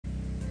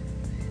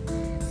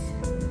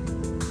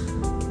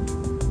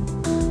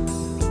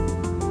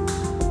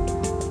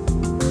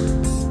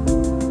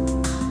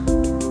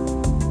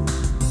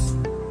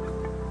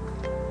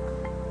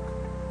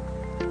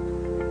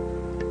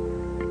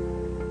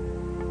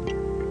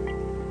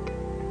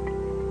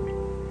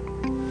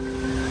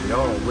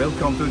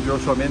Welcome to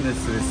Joshua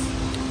Ministries.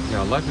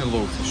 Jā, laipni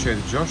lūgti šeit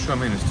Joshua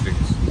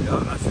Ministries.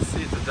 Yeah, as you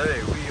see today,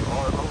 we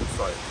are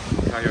outside.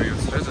 Kā jau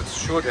jūs redzat,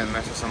 šodien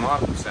mēs esam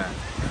ārpusē.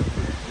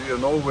 Do you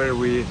know where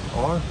we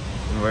are?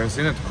 Vai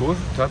zināt, kur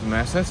tad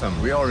mēs esam?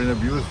 We are in a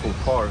beautiful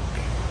park.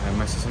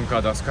 Mēs esam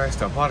kādā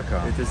skaistā parkā.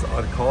 It is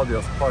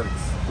Arkadias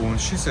Parks. Un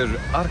šis ir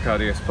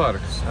Arkādijas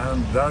parks.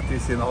 And that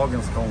is in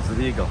Agenskalns,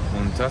 Riga.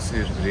 Un tas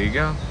ir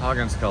Rīgā,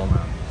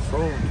 Agenskalnā. So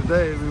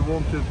today we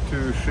wanted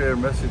to share a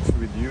message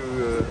with you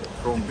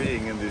from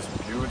being in these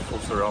beautiful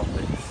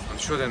surroundings. Un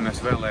šodien mēs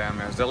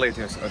vēlējāmies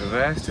dalīties ar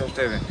vēsti ar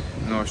tevi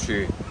no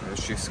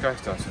šīs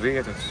skaistās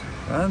vietas.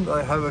 And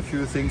I have a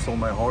few things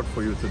on my heart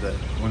for you today.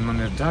 Un man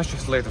ir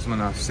dažas lietas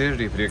manā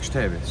sirdī priekš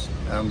tevis.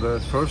 And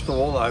first of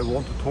all, I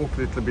want to talk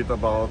a little bit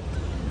about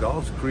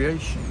God's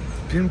creation.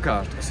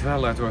 Pirmkārt, es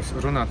vēlētos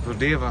runāt par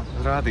Dieva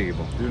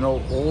radību. You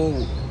know,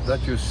 all that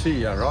you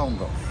see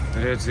around us.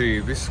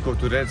 Redzi, viss, ko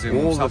tu redzi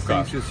All mums the apkārt.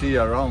 things you see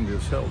around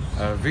yourself.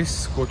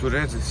 Viss, ko tu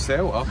redzi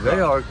sev They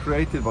apkārt. are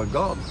created by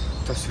God.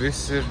 Tas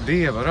viss ir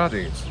Dieva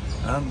radīts.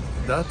 And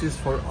that is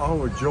for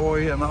our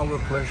joy and our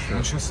pleasure.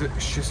 Un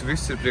šis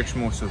viss ir priekš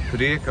mūsu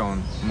prieka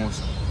un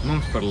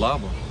mums par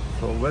labu.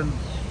 So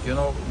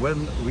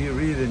when we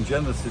read in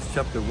Genesis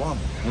chapter 1,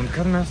 Un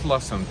kad mēs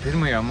lasām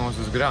pirmajā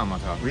Mūzes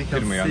grāmatā, we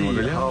can pirmajā see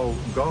nodaļā, how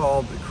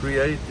God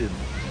created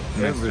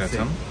mēs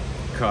everything. redzam,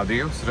 kā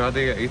Dievs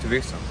radīja it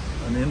visu.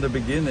 And in the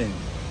beginning,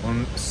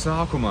 Un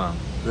sākumā,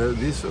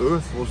 this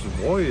earth was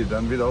void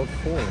and without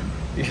form.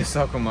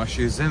 iesākumā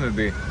šī zeme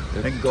bija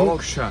And God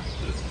tukša,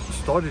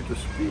 started to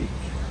speak.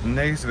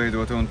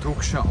 neizveidota un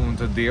tukša, un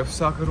tad Dievs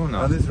sāka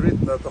runāt. And it's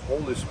written that the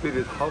Holy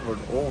Spirit hovered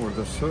over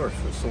the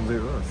surface of the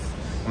earth.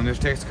 Un ir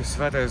teikts, ka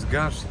svētais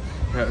gars,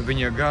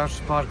 viņa gars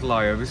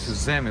pārklāja visu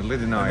zemi, And I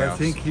lidinājās.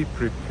 think He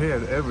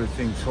prepared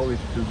everything so it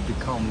could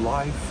become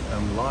life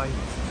and light.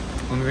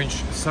 Un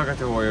viņš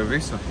sagatavoja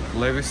visu,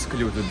 lai viss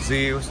kļūtu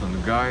dzīvs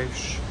un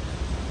gaišs.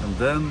 And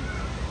then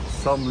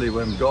suddenly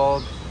when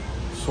God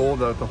saw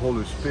that the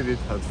Holy Spirit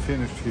had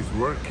finished His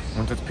work,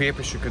 Un tad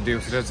piepiši, kad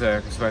Dievs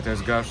redzēja, ka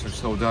svētais gars ir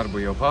savu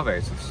darbu jau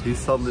paveicis. He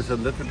suddenly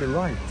said, let it be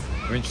light.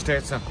 Viņš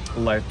teica,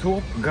 lai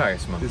top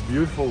gaisma. It's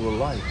beautiful with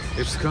light.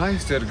 Ir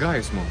skaisti ar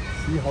gaismu.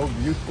 See how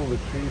beautiful the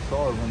trees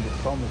are when the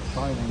sun is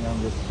shining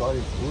and the sky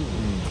is blue.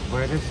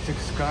 Vai redzi,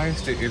 cik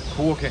skaisti ir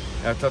koki,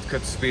 tad,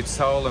 kad spīd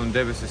saule un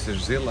debesis ir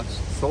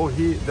zilas. So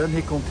then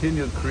he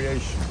continued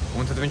creation.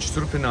 Un tad viņš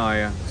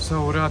turpināja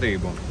savu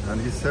radību. And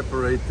he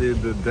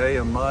separated the day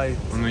and night.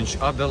 Un viņš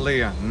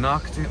atdalīja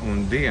nakti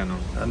un dienu.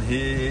 And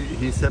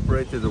he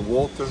separated the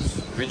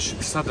waters. Viņš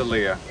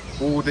sadalīja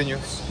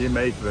ūdeņus. He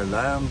made the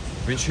land.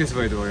 Viņš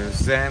izveidoja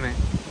zemi.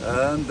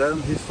 And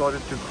then he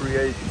started to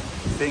create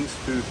things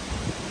to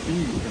be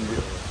in the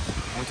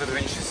earth. Un tad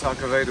viņš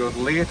sāka veidot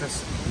lietas,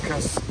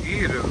 kas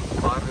ir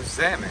par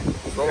zemi,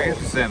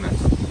 virs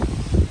zemes.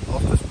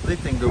 After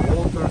splitting the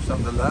waters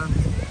and the land,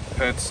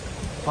 Pēc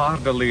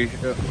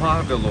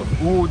pārdalot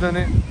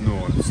ūdeni no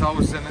then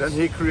sauszemes,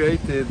 he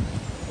created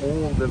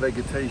all the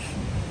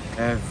vegetation.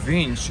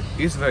 viņš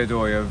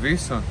izveidoja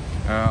visu,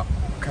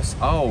 kas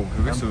aug,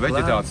 visu And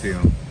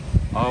veģetāciju,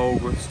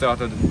 augus,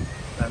 tātad,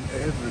 And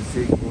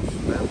everything was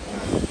meant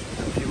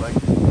to be like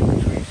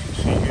the trees you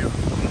see here.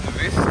 un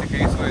viss tika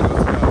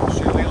izveidots kā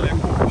šie lielie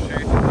koki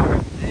šeit un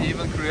tagad. He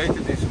even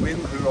created this wind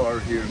who are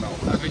here now.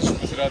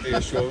 Viņš radīja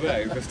šo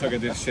vēju, kas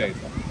tagad ir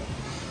šeit.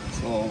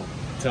 So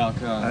Tā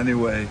kā,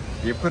 anyway,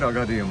 jebkurā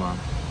gadījumā,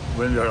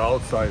 when you're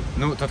outside,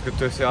 tad, kad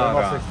tu esi you must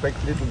ārā, expect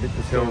a little bit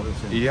of Tev service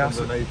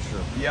from the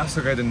nature.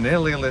 jāsagaida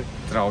nelieli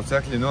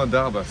traucekļi no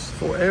dabas.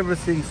 So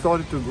everything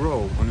started to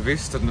grow. Un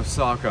viss tad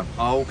sāka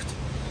augt.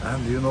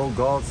 And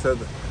God said,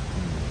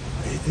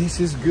 hey, this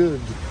is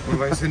good. Un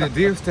vai zini,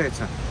 Dievs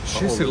teica,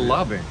 šis ir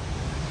labi.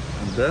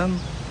 And then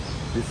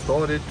he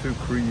started to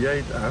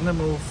create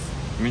animals,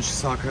 Viņš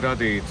sāka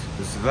radīt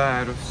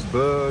zvērus,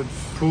 birds,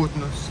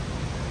 putnus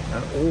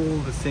and all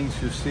the things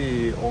you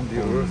see on the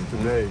earth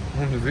today.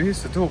 un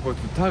visu to, ko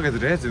tu tagad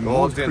redzi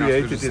God mūsdienās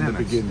created virs in the zemes.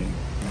 beginning.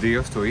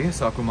 Dievs to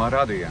iesākumā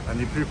radīja. And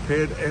he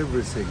prepared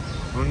everything.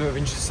 Un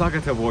viņš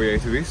sagatavoja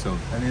visu.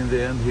 And in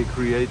the end he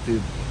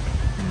created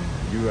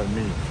you and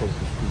me, so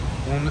to speak.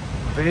 Un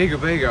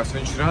beigās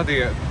viņš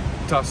radīja,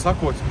 tā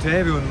sakot,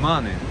 tevi un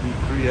mani. He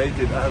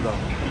created Adam.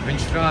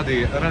 Viņš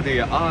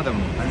radīja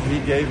Ādamu. And he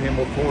gave him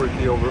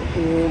authority over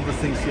all the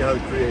things he had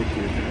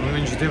created. Un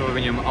viņš deva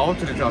viņam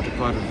autoritāti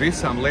par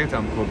visām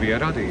lietām, ko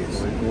bija radījis.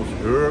 So it was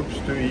herbs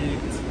to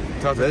eat,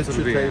 Tātad tur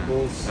bija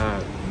vegetables,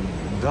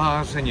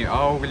 dārzeņi,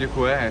 augļi,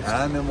 ko ēst,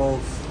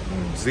 animals,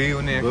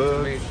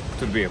 dzīvnieki,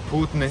 tur bija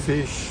putni,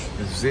 fish,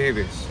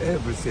 zivis,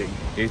 everything.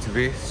 it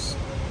viss.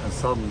 And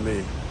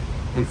suddenly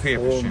he Un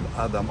piepiši. formed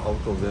Adam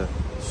out of the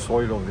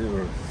soil of the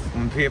earth.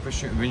 Un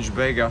piepiši viņš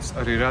beigās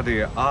arī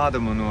radīja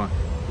Ādamu no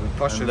And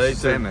pašas later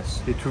zemes.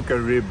 he took a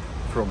rib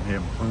from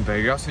him Un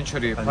beigās viņš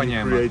arī and he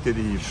paņēma created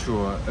Eve.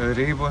 šo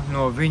ribu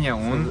no viņa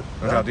un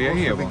That radīja was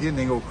the Ievu.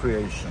 beginning of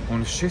creation.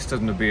 Un šis tad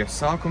bija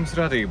sākums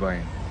radībai.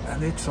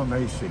 And it's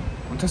amazing.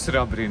 Un tas ir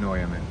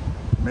apbrīnojami.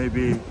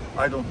 Maybe,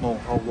 I don't know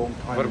how long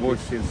time it Varbūt-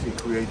 is since he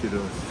created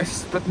us.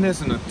 Es pat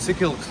nezinu, cik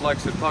ilgs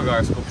laiks ir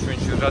pagājis, kopš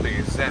viņš ir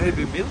radījis zemi.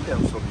 Maybe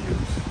millions of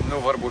years. Nu,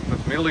 varbūt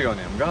pat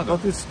miljoniem gadu.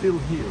 But it's still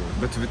here.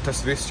 Bet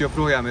tas viss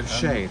joprojām ir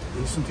šeit.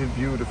 And isn't it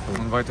beautiful?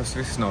 Un vai tas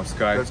viss nav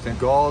skaisti? That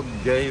God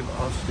gave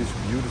us this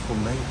beautiful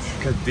nature.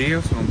 Kad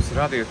Dievs mums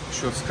radīja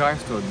šo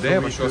skaisto,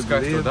 deva we šo could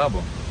skaisto live,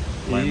 dabu,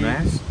 lai eat,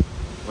 mēs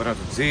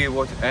varētu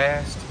dzīvot,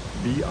 ēst,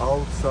 be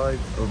outside,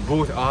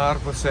 būt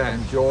ārpusē,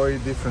 enjoy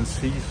different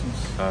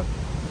seasons,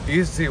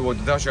 izdzīvot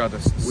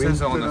dažādas winter and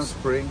sezonas,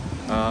 spring,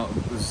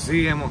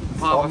 ziemu,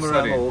 summer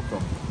and pavasari,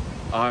 autumn.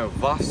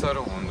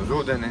 vasaru un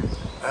rudeni.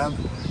 And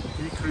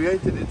he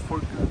created it for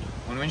good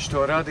Un viņš to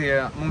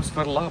radīja mums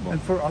par labu.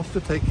 and for us to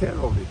take care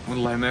of it.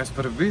 Un lai mēs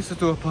par visu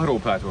to So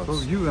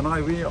parūpētos. you and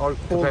I, we are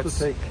called Tāpēc- to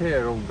take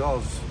care of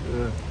God's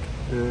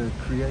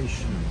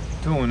creation.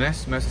 Tu un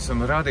es, mēs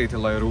esam radīti,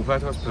 lai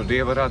rūpētos par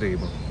Dieva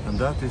radību. And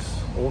that is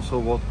also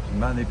what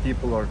many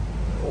people are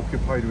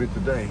occupied with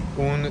today.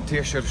 Un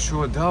tieši ar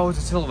šo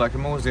daudzi cilvēki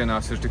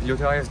mūsdienās ir tik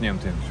ļoti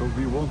aizņemti. So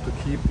we want to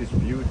keep this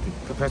beauty.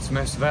 Tāpēc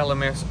mēs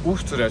vēlamies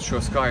uzturēt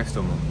šo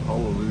skaistumu.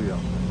 Hallelujah.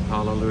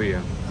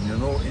 Halleluja! And you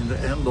know, in the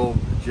end of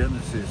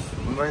Genesis,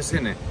 Un vai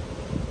zini,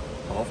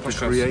 after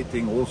Pašās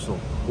creating also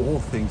all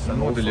things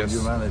and also nodaļas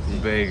humanity,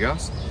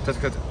 beigās, tad,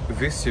 kad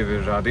viss jau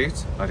ir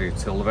radīts, arī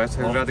cilvēks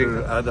ir after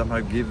radīta, Adam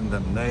had given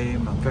them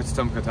name pēc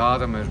tam, kad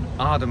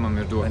Ādamam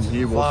ir and dots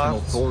he was an vārds,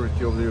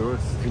 authority of the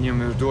earth,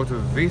 viņam ir dota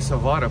visa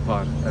vara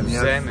pār and he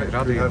zemi, could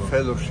have radību.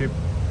 fellowship,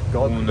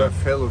 God Un- could have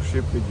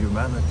fellowship with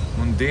humanity.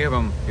 Un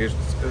Dievam ir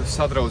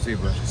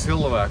sadraudzība ar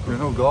cilvēku. You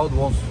know, God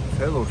wants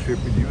fellowship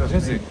with you and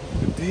Redzi, me.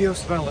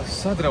 Dievs vēlas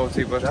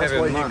sadraudzību ar That's tevi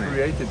why un he mani.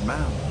 created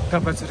man.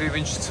 Tāpēc arī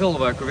viņš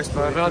cilvēku So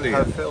vispār he could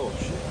radīja, have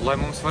fellowship. lai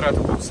mums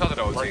varētu būt Like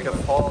sadraudzība.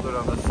 a father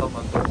and a son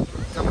and daughter.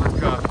 Tāpat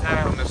kā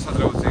tēvam ir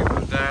sadraudzība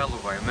ar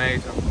dēlu vai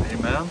meitu.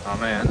 Amen.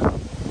 Amen.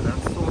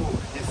 And so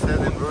he said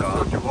in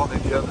verse 31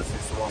 in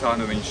Genesis 1. Tā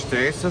nu viņš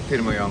teica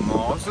 1.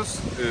 Mūzes,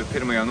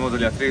 1.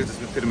 nodaļā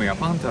 31.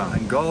 pantā.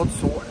 And God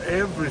saw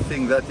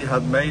everything that he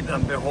had made,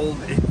 and behold,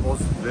 it was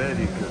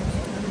very good.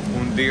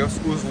 Un Dievs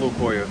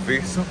uzlūkoja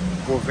visu,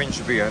 ko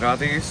viņš bija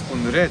radījis,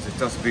 un redzi,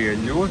 tas bija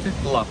ļoti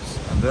labs.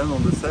 And then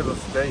on the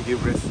seventh day he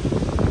rested.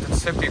 Un tad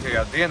 7.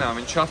 dienā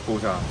viņš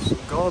atpūtās.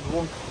 God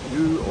wants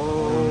you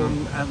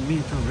and me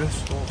to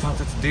rest also.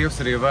 Tātad Dievs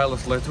arī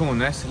vēlas, lai tu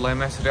un es, lai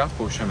mēs arī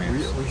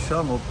atpūšamies. We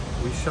shall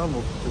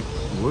not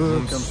work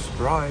Mums and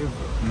strive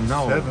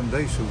nav. 7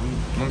 days a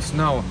week. Mums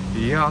nav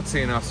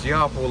jācīnās,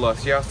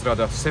 jāpūlās,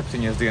 jāstrādā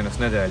 7 dienas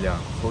nedēļā.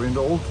 So in the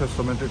Old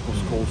Testament it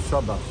was called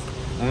Sabbath.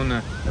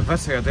 Un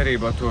vecajā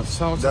derībā to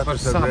sauca That par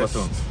is a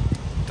sabatu. rest.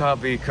 Tā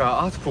bija kā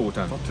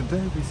atpūta. But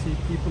today we see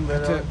people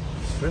that Bet, are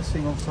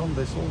stressing on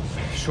Sundays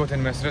also.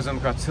 Šodien mēs redzam,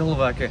 kā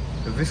cilvēki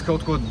visu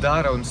kaut ko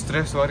dara un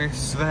streso arī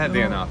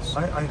svētdienās.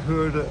 I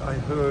heard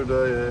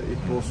it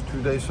was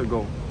 2 days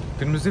ago.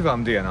 Pirms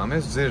 2 dienām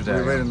es We were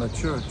dzirdēju, in a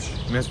church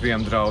mēs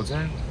bijām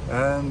draudzē,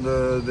 and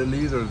the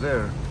leader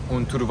there,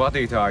 un tur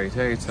vadītāji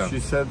teica, she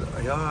said,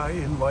 yeah, I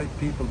invite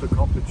people to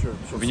come to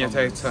church. on viņa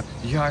Sundays." teica,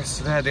 jā,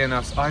 es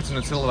svētdienās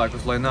aicinu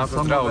cilvēkus, lai nāk uz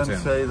Some of them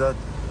draudzēm. say that,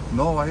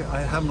 no,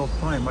 I have no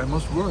time, I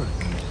must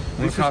work.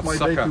 Un This is kāds my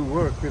day saka- to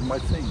work with my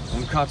things.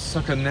 Un kāds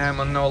saka, nē,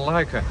 man nav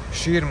laika,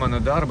 šī ir mana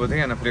darba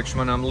diena priekš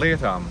manām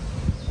lietām.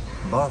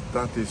 But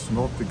that is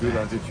not a good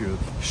attitude.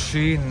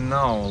 Šī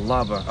nav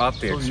laba So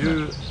attieksme.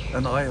 you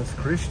and I as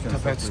Christians,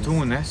 at Tāpēc least, tu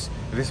un es,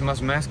 vismaz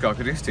mēs kā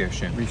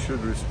kristieši, we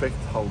should respect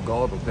how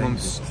God ordained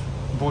mums it.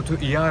 būtu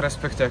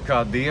jārespektē,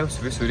 kā Dievs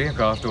visu ir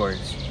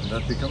iekārtojis,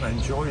 That we can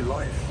enjoy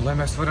life. lai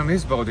mēs varam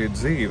izbaudīt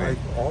dzīvi. Like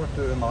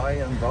Arthur and I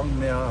and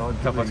Dagnia are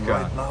Tāpat doing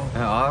kā right now.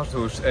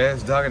 Ārturs,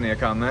 es, Dagnie,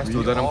 kā mēs to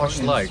We darām are in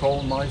pašlaik.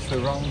 so nice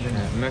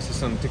surroundings. Mēs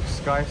esam tik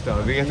skaistā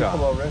vietā.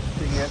 People are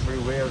resting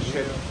everywhere Šeit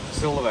here.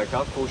 cilvēki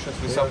atpūšas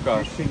They are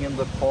visapkārt. fishing in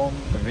the pond.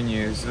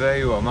 Viņi zvejo,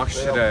 They are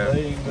makšķerē,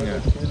 playing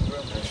with the children.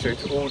 šeit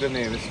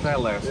ūdenī, viņi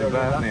spēlējas They ar are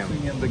bērniem.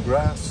 relaxing in the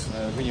grass.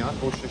 Viņi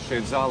atpūšas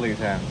šeit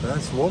zālītēm.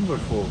 That's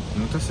wonderful.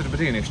 Nu, tas ir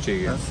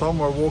brīnišķīgi. And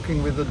some are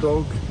walking with the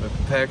dog.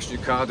 Pēkšņi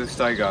kādi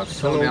staigā ar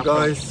Hello, suni apkārt.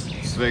 guys.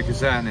 Sveiki,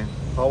 zēni!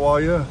 How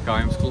are you?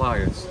 Kā jums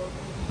klājas?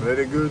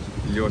 Very good.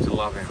 Ļoti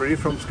labi. Free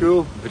from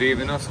school?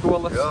 Brīvi no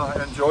skolas,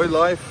 Yeah, enjoy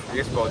life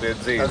izbaudiet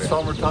and dzīvi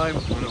summertime.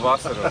 un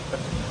vasaru,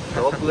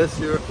 God bless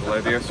you. lai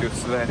Dievs jūs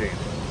svētītu.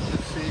 You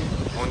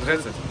see Un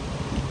redzat,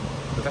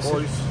 the tas ir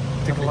boys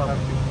tik can be labi.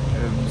 happy.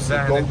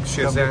 Zēni, dogs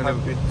šie can be zēni,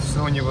 happy.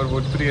 suņi var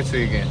būt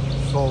priecīgi.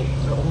 So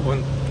the only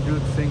Un,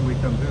 good thing we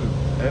can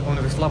do, un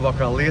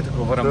vislabākā lieta,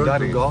 ko varam turn to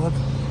darīt, God,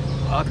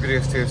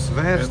 atgriezties,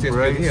 vērsties pie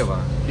embrace Dieva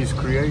His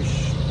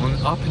creation, un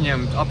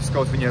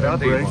apskaut viņa embrace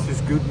radību,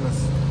 His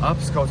goodness,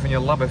 apskaut viņa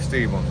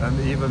labestību and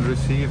even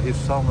receive His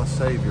Son as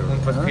Savior. un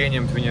pat Huh?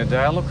 pieņemt viņa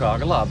dēlu kā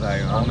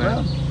glābēju.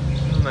 Amen.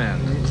 Amen.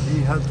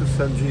 He had to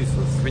send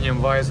Jesus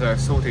Viņam vajadzēja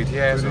sūtīt to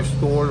Jēzu,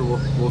 restore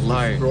what was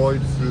Lai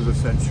destroyed through the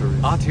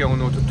centuries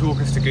atjaunotu to,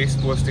 kas tika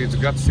izpostīts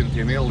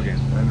gadsimtiem ilgi,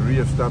 and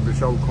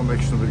re-establish our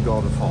connection with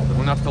God the Father.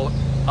 un atkal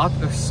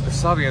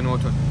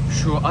savienotu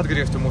šo,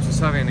 atgrieztu mūsu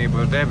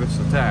savienību ar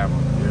debesu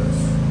Tēvu. Yes.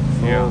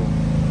 So Yeah.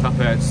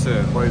 Tāpēc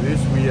by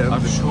this we have Ar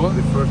šo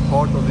the first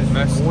part of this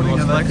mēs recording,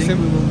 and I think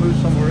noslēgsim. we will move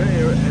somewhere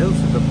else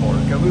in the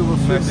park, and we will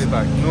swim mēs it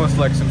back.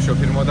 noslēgsim šo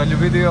pirmo daļu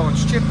video un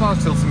šķiet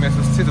pārcelsimies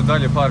uz citu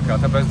daļu parkā,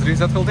 tāpēc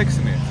drīz atkal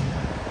tiksimies.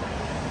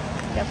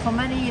 Yeah, for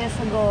many years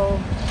ago,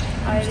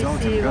 I Pirms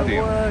daudziem received a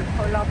gadiem. word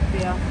for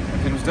Latvia,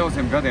 Pirms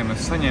daudziem gadiem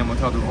es saņēmu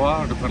tādu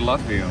vārdu par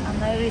Latviju.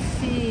 and I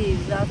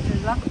received that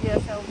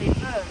Latvia shall be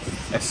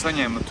first. Es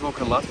saņēmu to,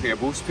 ka Latvija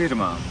būs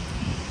pirmā.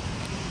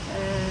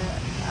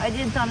 I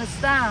didn't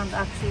understand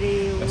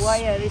actually Yes. why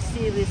I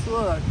received this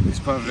word.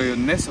 Vispār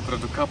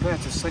nesapratu,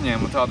 kāpēc es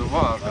saņēmu tādu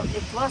vārdu. But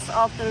it was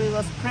after we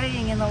was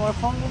praying in our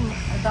home.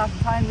 At that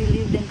time we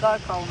lived in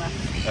Garkalne,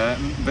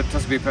 Bet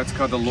tas bija pēc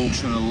kāda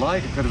lūkšana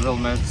laika, kad vēl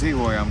mēs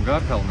dzīvojām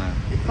Garkalnē.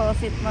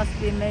 because it must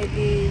be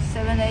maybe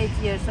 7-8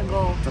 years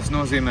ago. Tas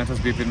nozīmē, tas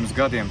bija pirms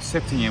gadiem,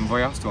 7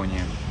 vai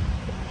 8.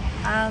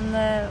 And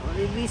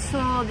we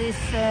saw this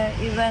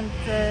event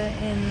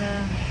in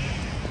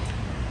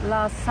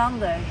last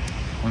Sunday.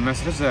 Un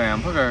mēs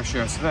redzējām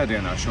pagājušajā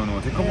svētdienā šo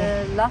notikumu,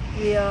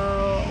 Latvia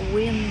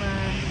win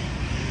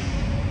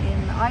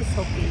in ice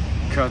hockey,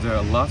 kad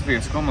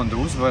Latvijas komanda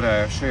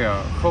uzvarēja šajā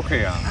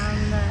hokejā.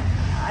 and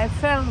I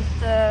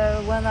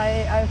felt when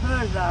I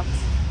heard that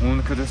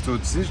Un, kad es to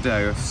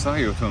dzirdēju, es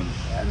sajūtu,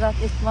 that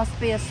it must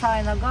be a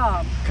sign of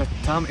God, ka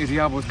tam ir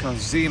jābūt kā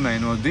zīmei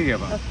no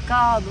Dieva, that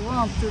God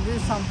wants to do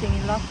something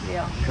in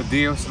Latvia, ka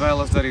Dievs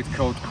vēlas darīt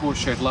kaut ko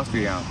šeit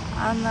Latvijā.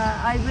 and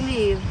I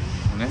believe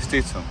Un es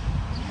ticu,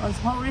 when the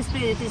Holy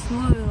Spirit is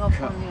moving ka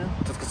upon you,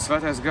 tad, kad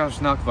Svētais Gars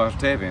nāk pār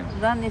tevi,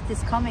 then it is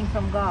coming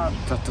from God.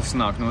 tad tas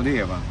nāk no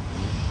Dieva.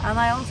 And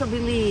I also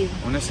believe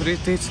Un es arī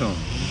ticu,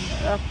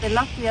 that the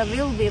Latvia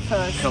will be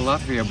first. ka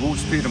Latvija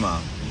būs pirmā.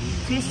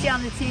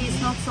 Christianity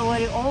is not so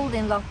very old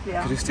in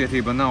Latvia.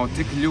 Kristietība nav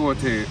tik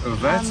ļoti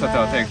veca,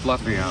 tā teikt,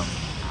 Latvijā.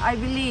 I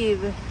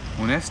believe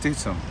Un es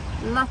ticu,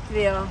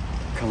 Latvia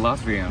ka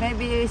Latvija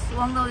maybe is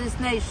one of these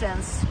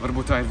nations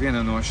varbūt tā ir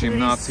viena no šīm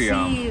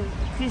nācijām, receive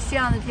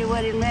Christianity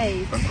very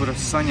late. kuras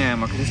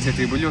saņēma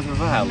kristietību ļoti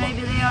vēlu.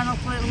 Maybe they are not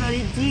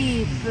very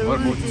deep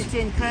Varbūt rooted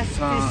in tā-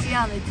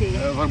 Christianity,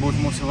 Varbūt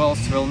mūsu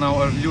valsts vēl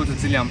nav ar ļoti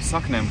dziļām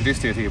saknēm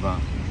kristietībā,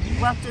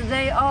 but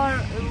they are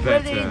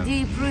Bet, very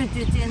deep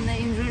rooted in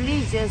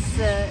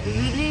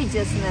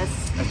religiousness.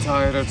 tā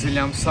ir ar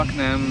dziļām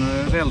saknēm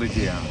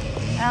reliģijā.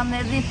 And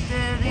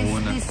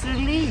Un- this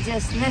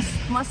religiousness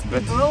must be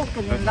Bet,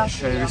 broken bet in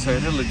šai Latvia, visai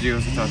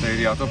reliģiozitātei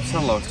ir jātop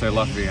salauztai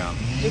Latvijā.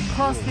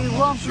 because we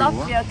want Jo-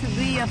 Latvia to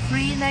be a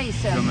free Jo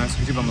nation mēs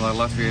gribam, lai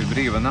Latvija ir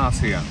brīva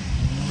nācija.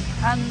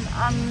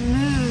 and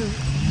move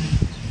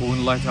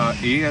Un lai tā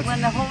iet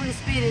when the Holy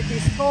Spirit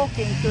is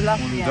talking to un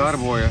Latvians.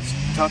 darbojas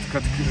tad,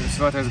 kad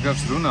Svētais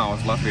Gars runā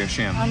uz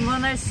latviešiem. And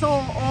when I saw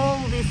all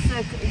this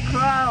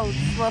crowds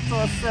what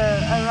was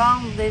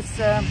around this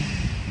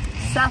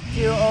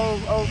statue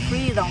of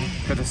freedom,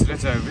 Kad es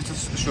redzēju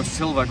visus šos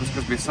cilvēkus,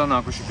 kas bija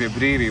sanākuši pie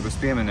brīvības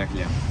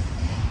pieminekļiem,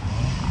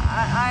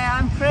 I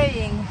am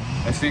praying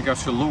es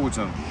vienkārši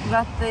lūdzu,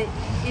 that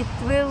it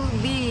will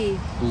be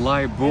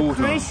lai the būtu,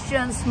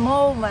 Christians'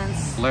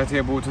 moments lai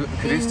tie būtu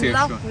kristiešu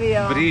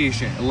Latvijā.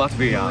 brīži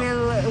Latvijā,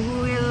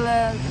 who will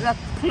that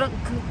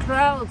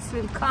crowds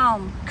will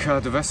come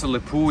kad veseli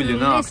pūļi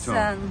To nāktu listen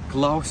and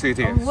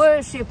klausīties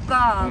worship un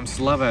God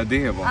slavēt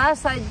Dievu.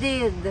 as I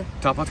did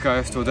Tāpat kā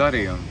es to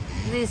darīju,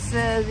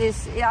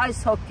 this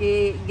ice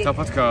hockey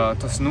tāpat kā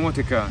tas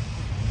notika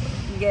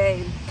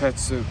game,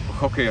 pēc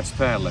hokeja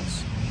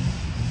spēles.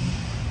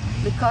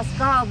 because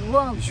God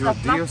wants Jo that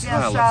Dievs Latvians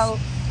vēlas. shall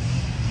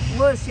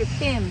worship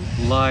Him,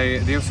 Lai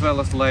Dievs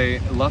vēlas, lai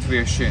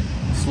latvieši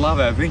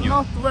slavē viņu,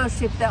 not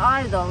worship the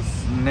idols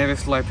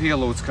nevis lai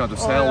pielūdz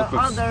kādus or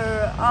elkus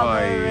other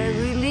vai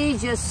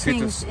religious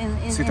citas, things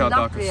in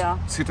citādākas, Latvia.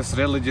 citas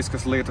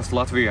reliģiskas lietas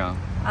Latvijā.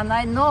 And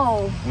I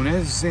know Un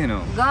es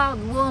zinu, God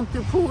wants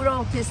to pour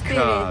out His ka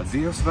Spirit,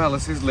 Dievs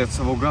vēlas izliet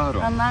savu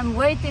garu, and I'm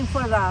waiting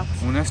for that.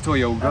 un es to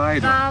jau That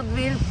gaidu, God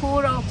will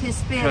pour out His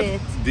kad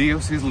Spirit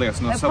Dievs izlies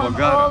no sava upon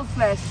gara all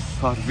flesh,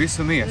 pār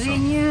visu miesu,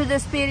 renew the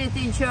Spirit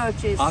in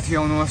churches,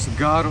 atjaunos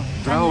garu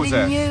and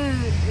draudzēs, renew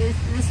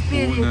the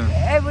Spirit Un,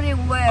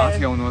 everywhere.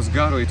 atjaunos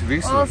garu it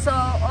visur, Also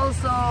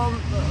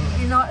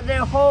in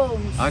their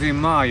homes, arī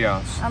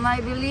mājās. and I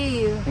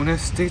believe Un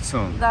es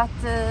ticu, that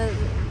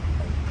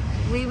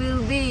we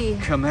will be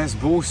ka mēs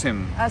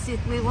būsim, as it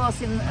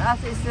was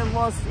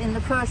in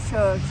the first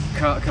church.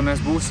 ka mēs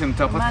būsim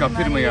tāpat kā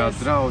Many pirmajā years.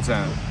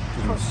 draudzē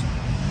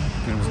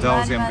pirms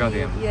daudziem many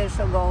gadiem. years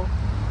ago.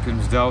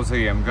 Pirms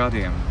daudzajiem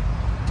gadiem.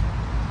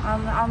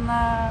 And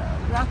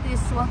that is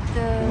what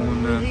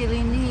Un, we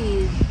really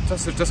need.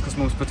 Tas ir tas, kas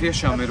mums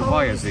patiešām The ir Holy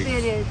vajadzīgs.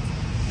 Spirit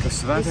Ka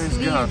Svētais is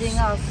Gars leading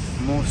us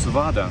mūsu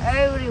vada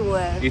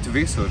everywhere, it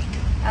visur.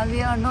 and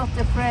we are not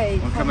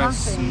afraid Un ka for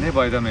mēs nothing,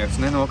 nebaidamies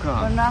ne no for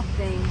kā.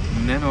 nothing,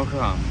 Ne no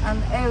kā.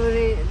 and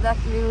that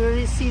we will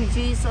receive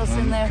Jesus in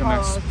Un their ka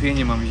mēs heart,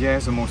 pieņemam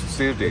Jēzu mūsu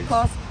sirdīs.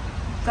 because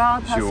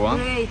God has Jo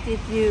created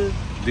you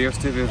Dievs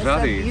tevi ir as a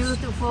radījis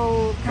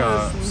beautiful kā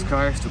person,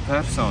 skaistu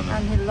personu.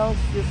 and He loves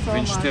you so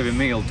Viņš much. tevi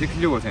mīl tik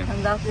ļoti.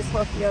 And that is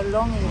what we are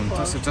longing Un for.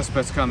 tas ir tas,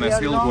 pēc kā We mēs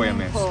are longing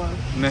ilgojamies. for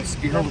Mēs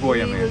that we will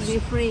ilgojamies, be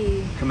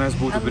free ka mēs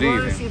būtu and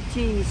brīvi, worship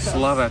Jesus.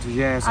 slavētu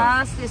Jēzu.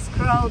 As this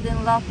crowd in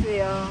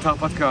Latvia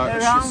Tāpat kā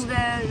šis around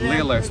the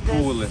lielais the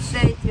pūlis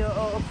Statue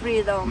of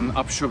Freedom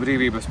ap šo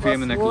brīvības was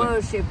pieminekli,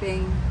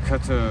 worshiping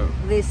kad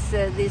this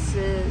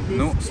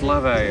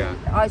slavēja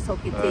ice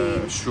hockey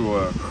team.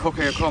 šo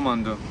hokeja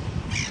komandu.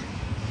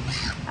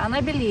 And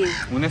I believe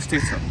Un es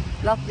ticu,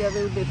 Latvia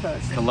will be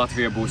first. ka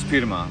Latvija būs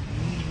pirmā.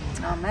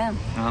 Amen.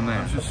 Amen.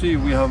 As you see,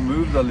 we have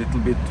moved a little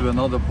bit to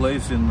another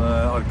place in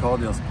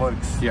Arcadia's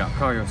parks. Jā,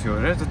 kā jūs jau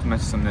redzat,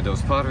 mēs esam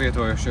nedaudz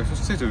pārvietojušies uz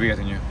citu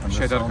vietiņu. And the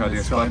Šeit sun is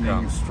Arkādijas parkā.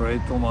 shining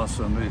straight on us,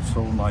 and it's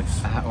so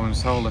nice. Un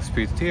saule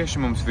spīd tieši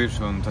mums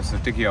virsū, un tas ir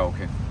tik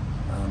jauki.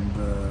 And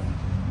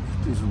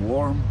it is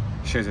warm,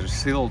 Šeit ir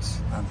silts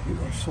and here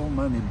are so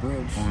many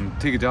birds. un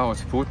tik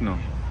daudz putnu.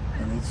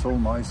 And it's so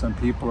nice, and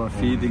people are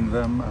feeding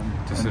them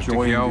Tas and ir tik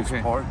enjoying this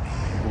jauki. park.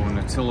 Un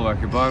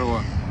cilvēki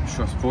baro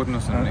šos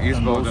putnus un And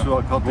izbauda those who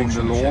are cutting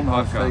the būšanu šeit lawn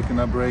have parkā. taken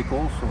a break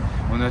also.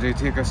 Un arī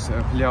tie, kas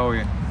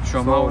pļauj šo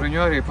So- mauriņu,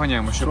 arī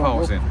paņēmuši So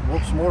pauzi.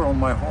 what's more on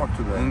my heart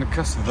today Un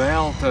kas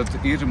vēl tad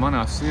ir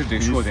manā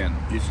sirdī šodien?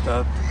 is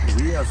that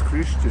we as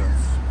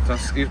Christians,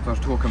 Tas ir par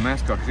to, ka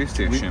mēs kā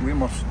kristieši we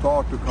must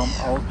start to come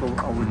out of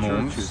our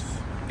mums churches.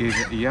 ir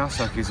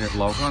jāsāk iziet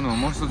laukā no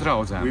mūsu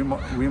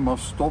draudzēm. We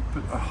must stop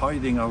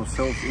hiding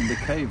ourselves in the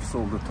caves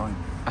all the time.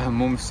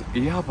 Mums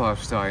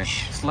jāpārstāj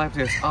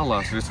slēpties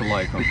alās visu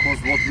laiku.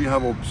 Because what we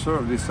have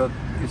observed is that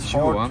it's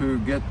Jo. hard to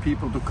get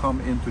people to come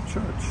into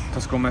church.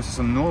 Tas, ko mēs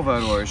esam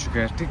novērojuši, ka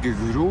ir tik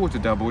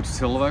grūti dabūt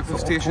cilvēkus So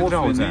of tieši course we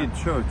draudzē. need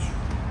church.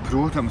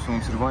 Protams,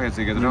 mums ir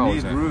vajadzīga We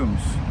need draudzē.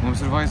 rooms.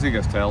 Mums ir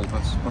vajadzīgas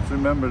telpas. But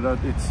remember that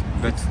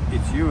Bet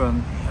it's you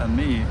and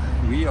me.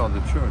 We are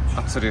the church.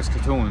 atceries, ka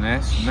tu un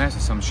mēs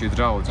esam šī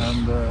draudze.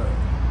 And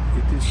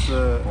it is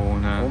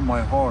Un, on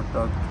my heart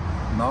that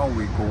now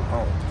we go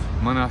out.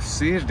 Manā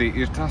sirdī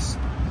ir tas,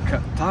 ka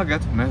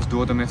tagad mēs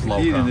dodamies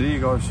Here in laukā.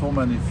 Riga are so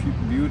many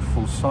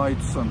beautiful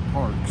sites and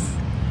parks.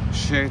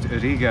 Šeit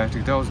Rīgā ir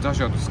tik daudz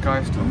dažādu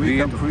skaistu And we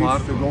can vietu,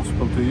 preach the parku.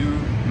 gospel to you.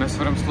 Mēs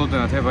varam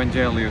sludināt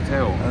evaņģēliju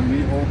tev. And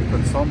we hope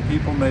that some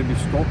people maybe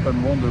stop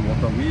and wonder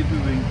what are we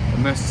doing.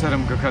 Mēs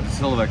ceram, ka kādi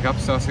cilvēki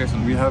apstāsies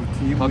un We have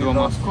team with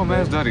padomās, us. ko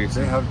mēs They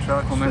darīsim. have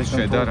tracks, Ko they mēs can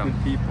šeit talk darām.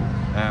 with people.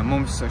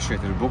 Mums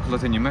šeit ir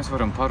bukletiņi, mēs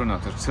varam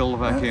parunāt ar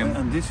cilvēkiem.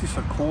 And this is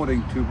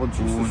according to what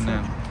Jesus Un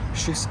said.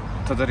 šis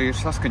tad arī ir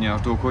saskaņā ar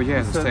to, ko He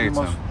Jēzus said we teica.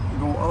 must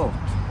go out.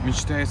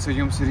 Viņš teica,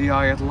 jums ir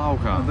jāiet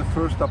laukā. And the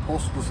first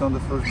apostles and the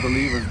first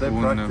believers, they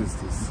Un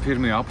practiced this.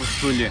 pirmie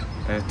apstuļi,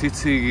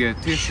 ticīgie,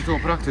 tieši to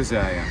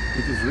praktizēja.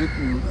 It is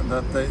written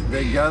that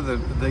they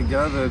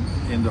gathered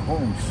in the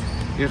homes.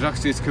 Ir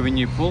rakstīts, ka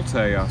viņi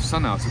pulcējās,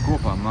 sanāca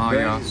kopā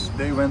mājās.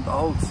 They went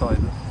outside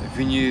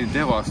Viņi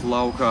devās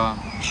laukā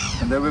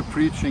and they were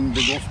preaching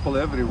the gospel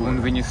everywhere.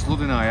 un viņi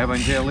sludināja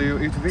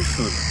evaņģēliju it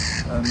visur.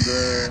 And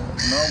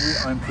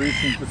now I'm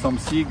preaching to some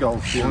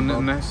seagulls here, Un but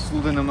mēs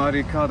sludinam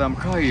arī kādām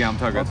kājām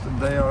tagad.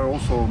 they are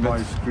also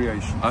nice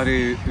creations.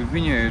 Arī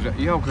viņa ir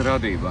jauka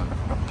radība.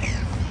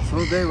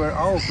 So they were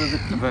out where the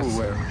people Bet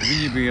were.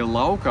 viņi bija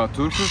laukā,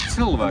 tur, kur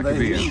cilvēki They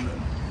bija. healed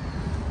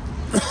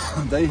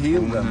them. They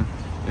healed them.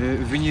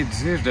 Viņi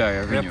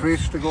dzirdēja They viņu.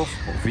 preached the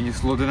gospel. Viņi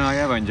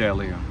sludināja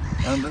evaņģēliju.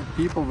 And the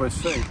people were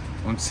saved.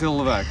 Un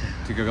cilvēki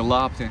tika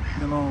glābti.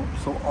 You know,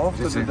 so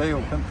after the day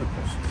of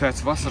Pentecost,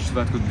 Pēc vasaras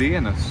svētku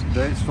dienas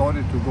they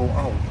started to go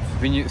out.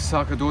 viņi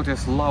sāka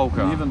doties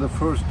laukā. And even the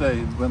first day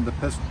when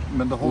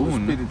the Holy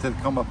Un- Spirit had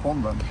come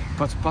upon them,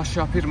 Pat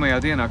pašā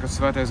pirmajā dienā, kad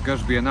svētais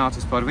gars bija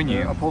nācis pār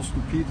viņiem,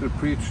 Apostle Peter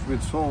preached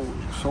with so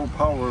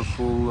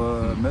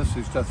powerful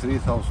message that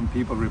 3,000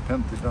 people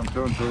repented and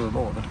turned to the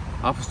Lord.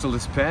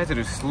 apostolis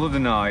Pēteris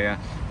sludināja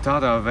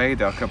tādā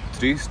veidā, ka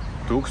 3000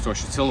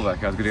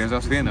 cilvēki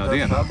atgriezās vienā That's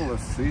dienā.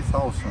 fabulous,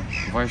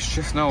 3,000. Vai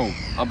šis nav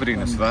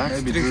abrīnas And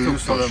vērts? maybe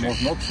Jerusalem 3000.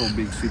 was not so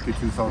big city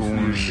 2,000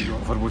 Un years ago.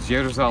 varbūt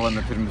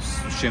Jeruzaleme pirms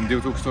šiem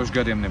 2000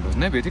 gadiem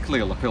nebija tik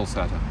liela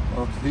pilsēta.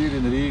 But here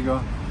in Riga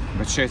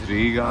Bet šeit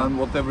Rīgā, and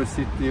whatever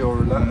city or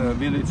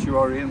village you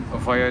are in,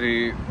 vai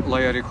arī,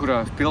 lai arī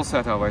kurā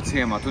pilsētā vai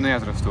ciemā tu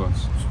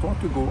neatrastos,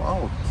 start to go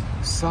out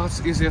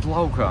sāc iziet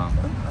laukā.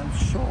 and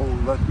show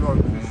that you are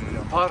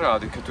Christian.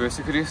 Parādi, ka tu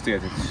esi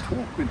kristietis.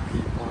 Talk with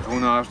people.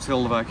 Runā ar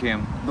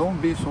cilvēkiem. Don't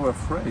be so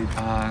afraid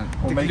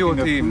of Tik making a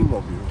ļoti fool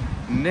of you.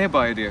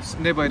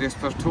 nebaidies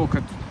par to, ka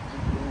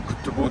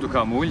tu būtu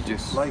kā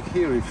muļķis. Like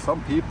here, if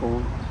some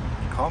people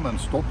come and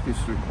stop this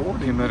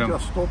recording, you Piemēram,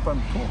 just stop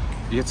and talk.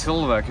 Ja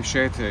cilvēki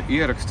šeit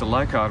ieraksta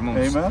laikā ar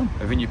mums, Amen.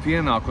 viņi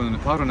pienāk un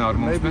parunā ar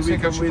mums, Maybe mēs we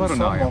can vienkārši win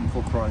parunājam. someone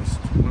for Christ.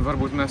 Un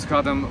varbūt mēs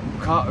kādam,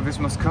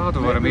 vismaz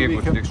kādu varam Maybe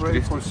we iegūt can priekš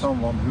pray for Kristus.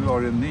 someone who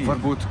are in need.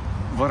 Varbūt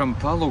varam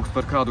palūgt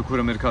par kādu,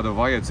 kuram ir kāda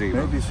vajadzība.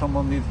 Maybe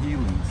someone needs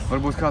healings.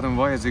 Varbūt kādam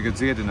vajadzīga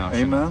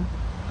dziedināšana. Amen.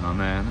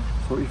 Amen.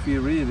 So if we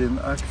read in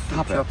Acts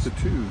Tāpēc. chapter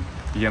 2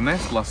 Ja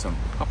mēs lasam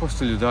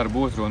apostoļu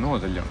darbu 2.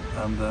 nodaļu,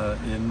 and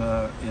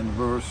in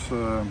verse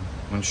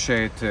un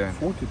šeit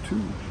 42,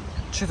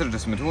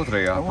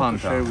 42. I want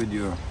to share pantā. with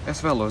you.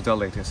 Es vēlos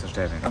dalīties ar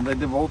tevi. And they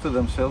devoted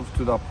themselves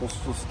to the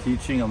apostles'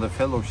 teaching and the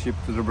fellowship,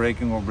 to the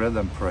breaking of bread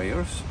and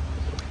prayers.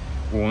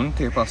 Un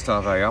tie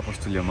pastāvēja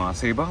apustuļu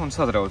mācībā un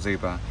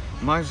sadraudzībā,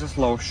 maizes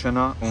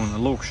laušanā un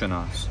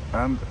lūkšanās.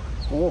 And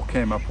awe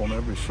came upon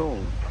every soul.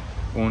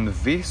 Un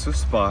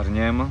visus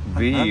pārņēma And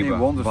many bijība,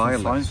 wonders and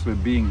bailes. signs were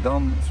being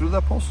done through the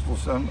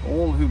apostles, and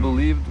all who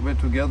believed were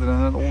together and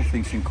had all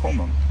things in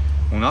common.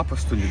 Un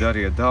apustuļi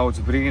darīja daudz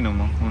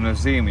brīnumu un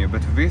zīmju,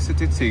 bet visi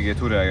ticīgie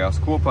turējās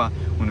kopā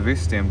un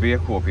viss tiem bija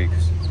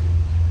kopīgs.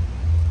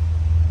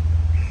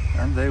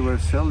 And they were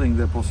selling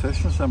their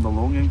possessions and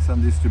belongings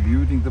and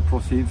distributing the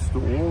proceeds to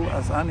all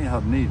as any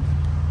had need.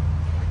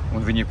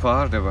 Un viņi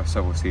pārdeva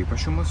savus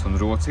īpašumus un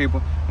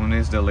rocību un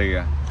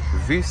izdalīja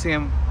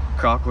visiem,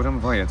 kā kuram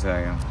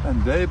vajadzēja.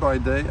 And day by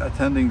day,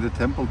 attending the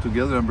temple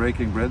together and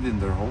breaking bread in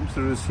their homes,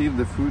 they received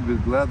the food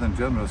with glad and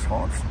generous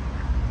hearts.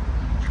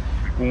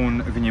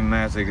 Un viņi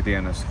mēdzīga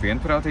dienas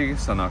vienprātīgi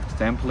sanākt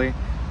templī,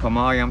 pa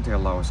mājām tie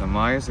lauza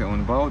maizi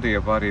un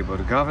baudīja barību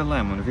ar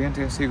gavilēm un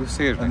vientiesīgu And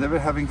sirdi, they were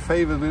having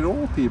favor with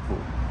all people.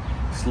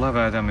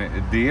 slavēdami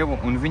Dievu,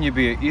 un viņi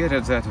bija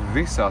ieredzēti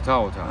visā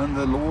tautā. And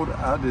the Lord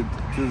added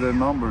to their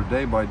number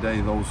day by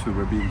day those who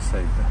were being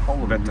saved. Bet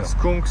Hallelujah. tas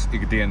kungs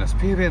ikdienas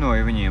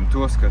pievienoja viņiem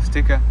tos, kas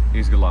tika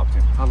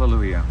izglābti.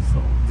 Halleluja!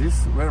 So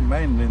these were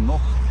mainly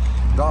not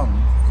done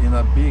in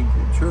a big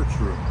church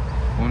room.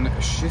 Un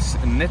šis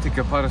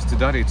netika parasti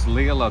darīts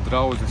lielā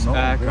draudzes No,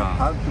 they ēkā.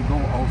 had to go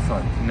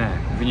outside Nē,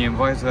 viņiem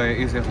vajadzēja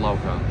iziet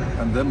laukā,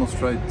 and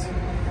demonstrate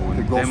Un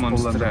the gospel and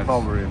the demonstrēt,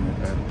 power in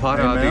it.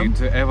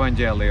 parādīt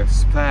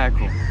evaņģēlijas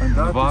spēku And un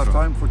that is varu.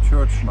 time for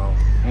church now.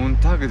 Un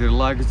tagad ir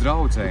laiks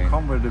draudzēji.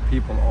 Come where the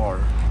people are.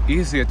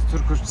 Iziet tur,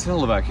 kur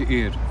cilvēki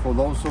ir. For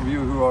those of you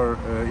who are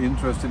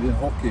interested in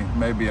hockey,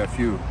 maybe a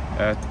few.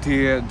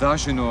 Tie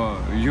daži no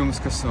jums,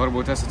 kas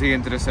varbūt esat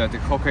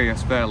ieinteresēti hokeja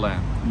spēlēm.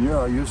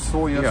 Yeah, you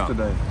saw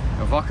yesterday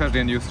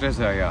Vakardien jūs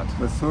redzējāt,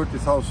 that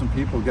 30,000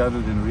 people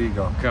gathered in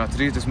Riga. kā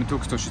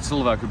 30,000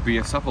 cilvēku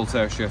bija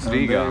sapulcējušies And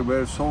Rīgā. they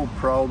were so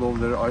proud of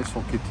their ice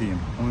hockey team.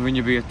 Un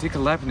viņi bija tik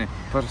lepni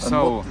par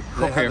savu what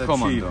they hokeja had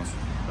komandu,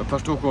 achieved. par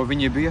to, ko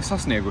viņi bija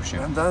sasnieguši.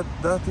 And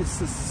that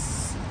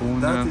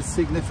is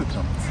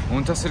significant.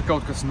 Un tas ir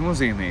kaut kas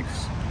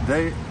nozīmīgs.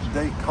 They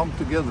come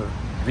together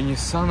Viņi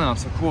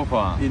sanāca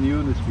kopā, in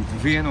unity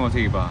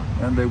vienotībā.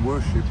 and they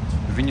worshipped.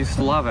 Viņi They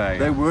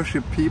slavēja.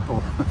 worship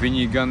people,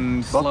 Viņi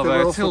gan but they were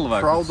slavēja also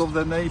proud cilvēkus, of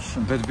their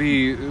nation. bet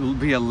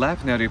bija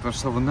lepni arī par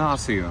savu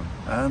nāciju.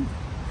 And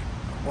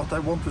what I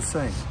want to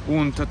say,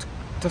 Un tad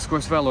tas, ko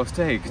es vēlos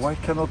teikt, why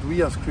cannot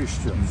we as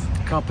Christians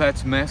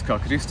kāpēc mēs kā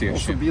also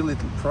kristieši be a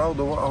little proud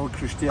of our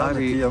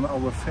Christianity and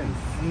our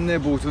faith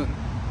nebūtu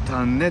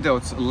tā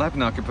nedaudz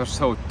lepnāki par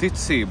savu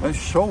ticību and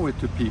show it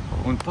to people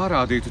un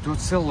parādītu to that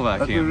we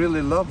cilvēkiem,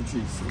 really love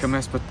Jesus ka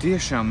mēs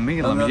patiešām and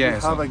mīlam that we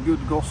have Jēzu a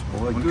good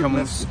gospel, a un good ka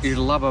mums message. ir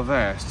laba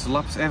vēsts,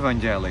 labs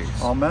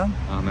evaņģēlijs. Amen.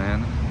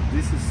 Amen.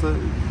 This is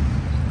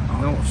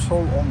Nu, so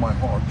on my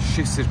heart,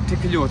 šis ir tik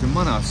ļoti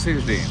manā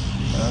sirdī,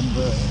 and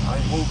I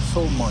hope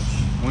so much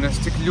un es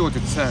tik ļoti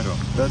ceru,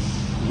 that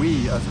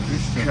we as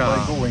Christians, Kā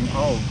by going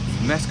out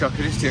mēs kā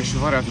kristieši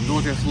varētu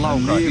doties and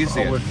laukā, leave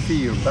iziet our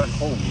fear back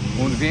home,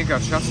 un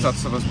vienkārši atstāt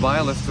savas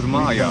bailes tur we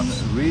can mājās.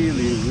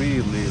 really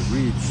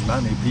reach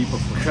many people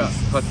for Ka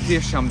Jesus. pat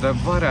tiešām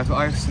varētu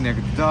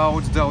aizsniegt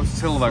daudz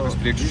cilvēkus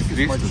priekš This is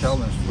my Kristus.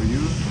 challenge for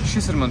you,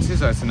 Šis ir mans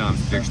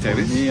izaicinājums priekš for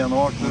tevis, me and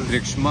Arthur.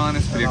 priekš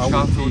manis, And priekš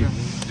our Artura,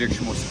 team. priekš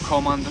mūsu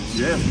komandas.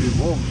 Yes, we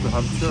want to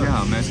have church.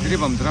 Jā, mēs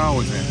gribam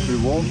draudzi, We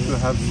want to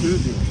have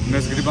studio.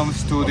 mēs gribam But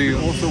we studiju,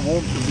 also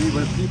want to be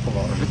where people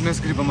are, bet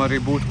mēs gribam arī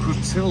būt, kur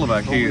so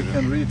cilvēki we ir,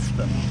 can reach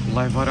them.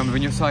 lai varam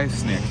viņus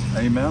aizsniegt.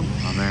 Amen.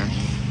 Amen.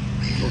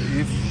 So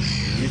if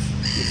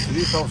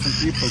 3,000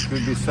 people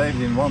could be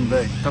saved in one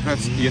day,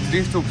 Tāpēc, ja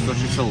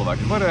 3000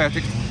 cilvēki varēja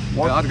tikt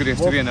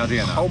atgriezti vienā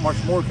dienā, how much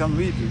more can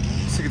we do?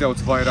 cik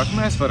daudz vairāk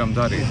mēs varam We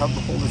darīt? have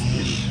the Holy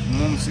Spirit.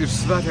 Mums ir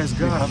svētais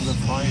We have gars, the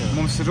fire.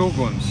 mums ir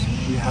uguns,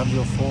 We have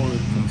the authority.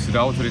 mums ir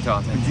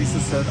autoritāte. And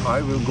Jesus said,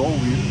 I will go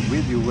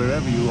with you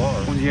wherever you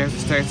are. Un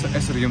Jēzus teica,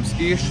 es ar jums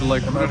iešu, lai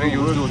And kur I arī will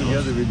jūs work dotos.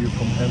 together with you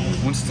from heaven.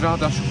 Un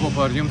strādāšu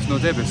kopā ar jums no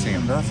debesīm.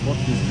 And that's what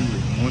he's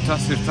doing. Un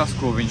tas ir tas,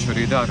 ko viņš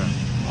arī dara.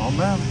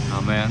 Amen.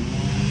 Amen.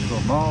 So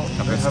now they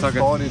Tāpēc have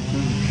tagad- started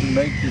to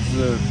make this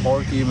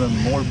park even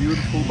more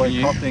beautiful by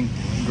Yeah. cutting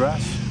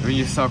grass.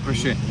 Viņi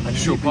sākuši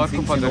šo keeping parku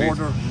things in padarīt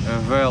order.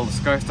 Vēl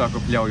skaistāku,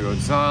 pļaujot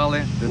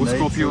zāli, The nature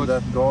uzkopjot,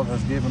 that God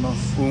has given us.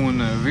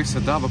 un visa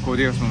daba, ko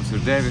Dievs mums ir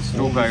devis,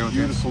 All these rūpējoties.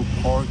 beautiful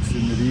parks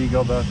in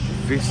Riga that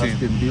Visi. has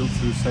been built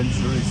through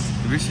centuries.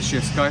 Visi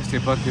šie skaistie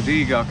parki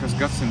Rīgā, kas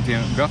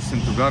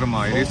gadsimtu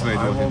garumā ir So I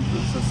izveidoti. want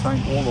to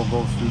thank all of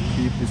those who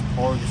keep these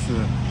parks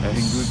in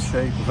good Es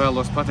shape.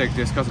 vēlos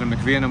pateikties katram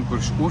ikvienam,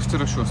 kurš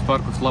uztura šos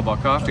parkus labā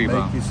And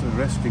kārtībā, make these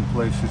resting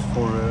places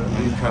for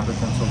the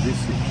inhabitants of this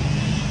city.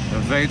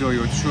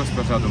 veidojot šos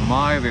par tādu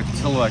māju vietu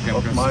cilvēkiem,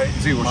 But kas my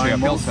dzīvo šajā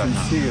most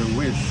pilsētā. sincere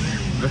wish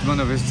Bet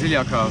mana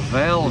visdziļākā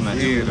vēlme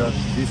ir, that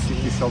this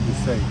city shall be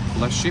saved,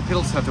 lai šī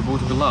pilsēta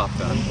būtu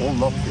glābta. and all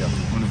Latvia.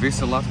 Un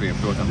visa Latvija, And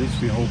protams.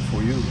 this we hope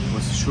for you.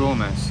 Uz šo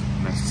mēs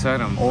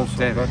ceram Also,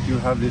 tevi. that you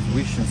have this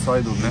wish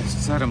inside of you. Mēs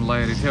ceram, lai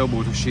arī tev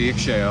būtu šī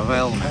iekšējā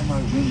vēlme. Can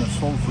I win a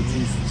soul for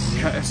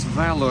Jesus? Ka es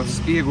vēlos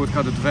iegūt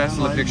kādu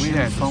dvēseli Can I priekš win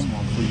Jēzus.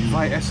 someone for you?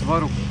 Vai es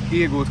varu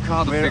iegūt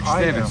kādu Where priekš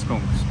I tevis, am.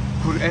 kungs?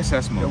 Kur es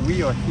esmu? Yeah,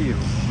 we are here,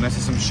 Mēs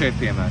esam šeit,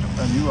 piemēram.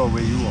 and you are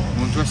where you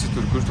are. Un tu esi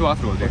tur, kur tu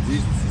atrodies. But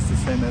Jesus is the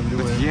same Bet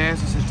everywhere.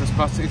 Jēzus ir tas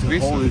pats it The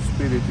visur. Holy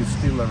Spirit is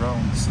still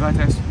around.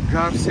 Svētais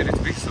gars ir it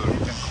visur.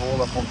 You can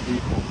call upon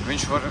people.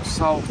 Viņš var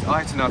saukt,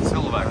 aicināt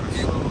cilvēkus.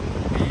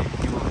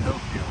 He will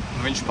help you.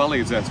 Un viņš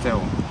palīdzēs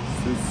tev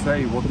To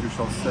say what you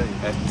shall say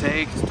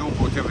teikt to,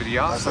 ko tev ir at the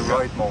jāsaka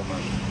right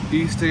moment.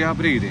 īstajā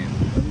brīdī.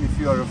 And if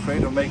you are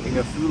afraid of making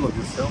a fool of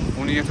yourself,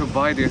 Un ja tu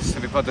baidies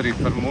sevi padarīt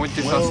par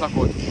muļķi, tā Well,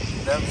 sakot,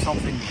 then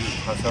something good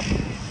has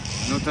happened.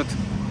 nu tad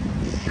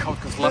kaut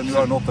kas Then labs you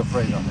are ir. not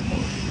afraid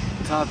anymore.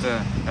 Tad,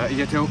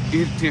 ja tev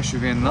ir tieši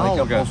Like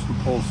vienalga, Apostle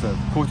Paul said,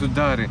 ko tu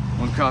dari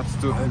un kāds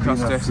tu I've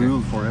been a esi.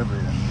 fool forever.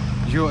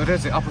 Jo,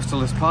 redzi,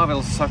 apostolis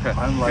Pāvils saka,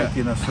 I'm ka like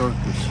in a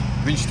circus.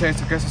 viņš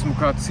teica, ka es esmu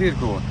kā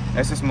cirko.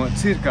 Es esmu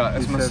cirkā,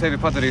 esmu said, sevi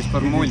padarījis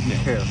par He didn't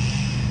muļķi. care.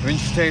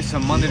 Viņš teica,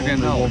 man ir He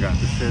only wanted vienalga.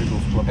 to share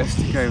gospel about Es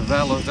tikai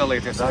vēlos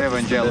dalīties That ar is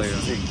the evaņģēliju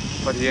best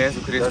thing. par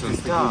Jēzu Kristu. That is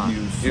the Tā good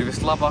news. ir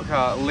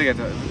vislabākā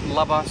lieta,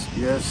 labās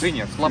Yes,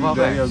 ziņas, 2 labā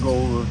days vēsts.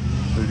 ago,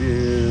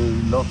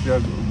 Latvia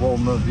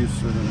won this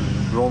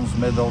bronze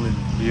medal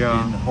Jā.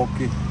 in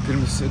hockey.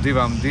 Pirms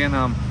 2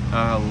 dienām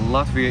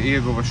Latvija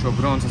ieguva šo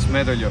bronzas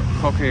medaļu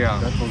hokejā.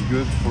 That was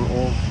good for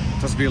all.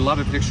 Tas bija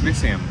labi priekš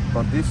visiem.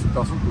 But this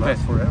doesn't last Bet,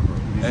 forever.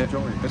 This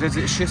joy.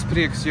 Redzi, šis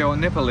prieks jau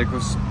nepaliek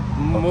uz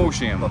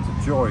mūžiem, But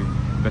the joy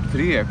bet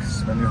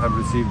prieks, when you have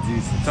received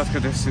Jesus tad,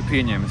 kad esi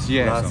pieņēmis lasts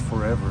Jēzu,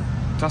 forever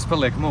tas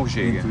paliek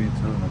mūžīgi, into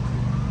eternity.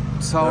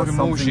 cauri That's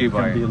something you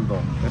mūžībai. can build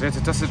on.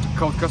 Redzi, tas ir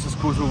kaut kas, uz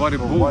ko tu vari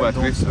So why būvēt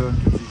don't visu. turn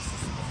to Jesus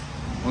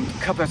Un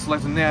kāpēc, lai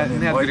tu and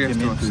invite him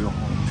into neatgrieztos your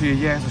home? pie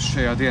Jēzus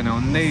šajā dienā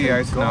un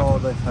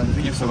neieaicinātu God, I thank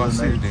viņu you savā for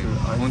the sirdī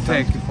nature. I un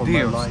thank teikt, you for my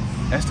Dievs,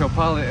 life. es tev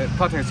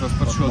pateicos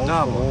par But šo most of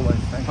dabu, all, I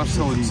thank par you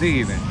savu for Jesus.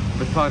 dzīvi,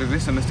 bet pāri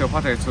visam es tev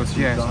pateicos,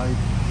 He Jēzu, died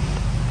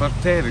par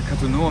tevi, ka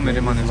tu nomiri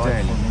Gave manis his life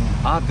dēļ, for me.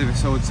 atdevi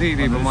savu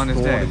dzīvību and manis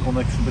restored dēļ. the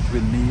connection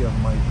between me and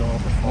my God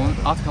the Un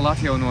Father. atkal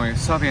atjaunoja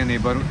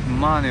savienību ar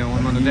mani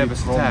un manu And he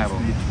debesu promised tēvu.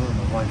 me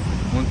eternal life.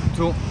 Un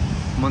tu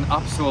man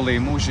apsolīji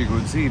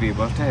mūžīgu dzīvību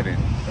ar tevi.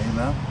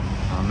 Amen.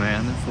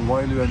 Amen. So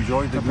while you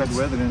enjoy the good Tāpēc-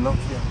 weather in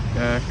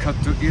Latvia, Kad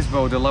tu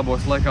izbaudi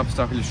labos laika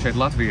apstākļus šeit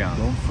Latvijā,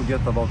 don't forget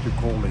about your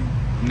calling.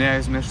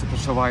 neaizmirsti par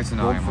savu Don't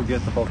aicinājumu.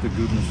 forget about the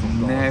goodness of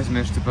God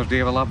Neaizmirsti par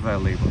Dieva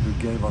labvēlību, who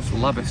gave us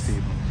all this.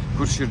 labestību,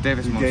 kurš ir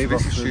devis Who mums gave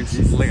us visas šīs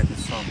Jesus, lietas,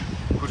 his Son,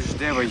 kurš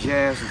deva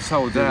Jēzu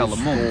savu to dēlu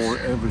restore mums,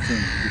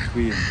 everything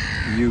between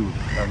you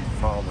and the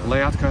Father. lai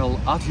atkal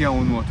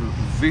atjaunotu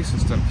visu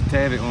starp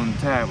tevi un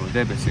tēvu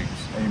debesīs.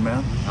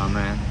 Amen.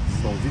 Amen.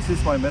 So this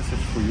is my message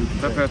for you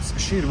today. Tāpēc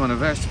šī ir mana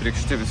vēsts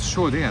priekš tevis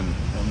šodien.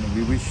 And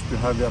we wish to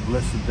have a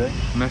blessed day,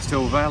 Mēs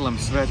tev vēlam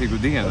svētīgu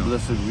a dienu,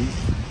 blessed week,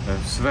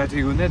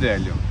 svētīgu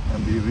nedēļu,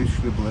 and be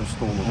richly blessed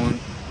all of un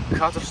you.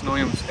 katrs no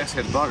jums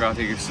esiet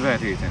bagātīgi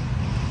svētīti.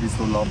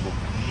 Visu labu.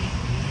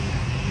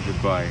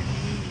 Goodbye.